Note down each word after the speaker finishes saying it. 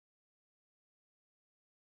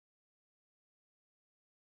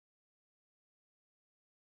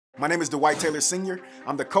My name is Dwight Taylor Sr.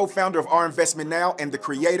 I'm the co-founder of R Investment Now and the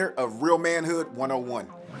creator of Real Manhood 101.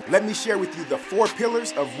 Let me share with you the 4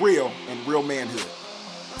 pillars of real and real manhood.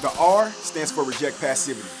 The R stands for reject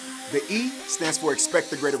passivity. The E stands for expect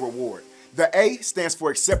the greater reward. The A stands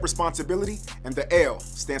for accept responsibility, and the L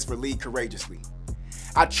stands for lead courageously.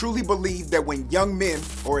 I truly believe that when young men,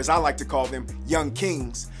 or as I like to call them, young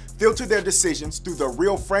kings, filter their decisions through the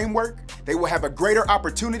real framework, they will have a greater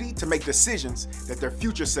opportunity to make decisions that their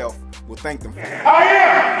future self will thank them for. I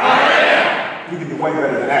am! You can do way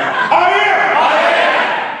better than that. I am!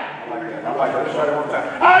 I like that. Let's try that one time.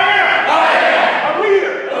 I am! A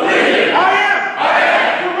leader! I am!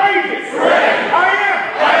 Courageous! I am!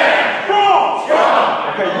 Strong!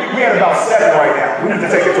 Okay, we at about 7 right now. We need to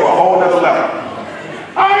take it to a whole nother level.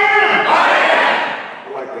 I am!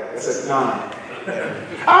 I like that. That's at 9.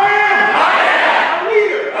 I am! A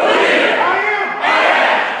leader! I am!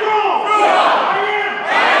 Strong! I am!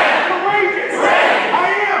 Courageous! I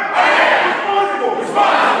am! Responsible!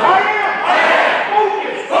 I am!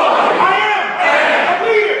 Focused! I am! A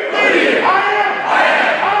leader! I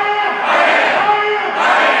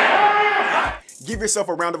am! Give yourself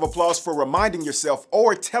a round of applause for reminding yourself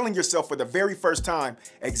or telling yourself for the very first time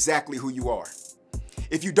exactly who you are.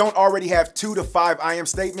 If you don't already have 2 to 5 I am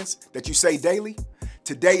statements that you say daily,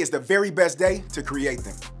 today is the very best day to create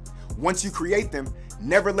them. Once you create them,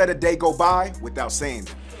 never let a day go by without saying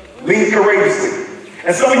them. Lead courageously.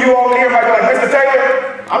 And some of you all in here might be like, Mr.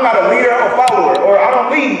 Taylor, I'm not a leader or follower, or I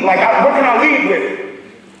don't lead. Like, what can I lead with?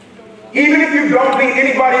 Even if you don't lead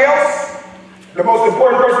anybody else, the most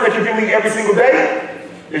important person that you can lead every single day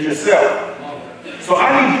is yourself. So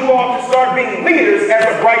I need you all to start being leaders as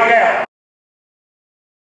of right now.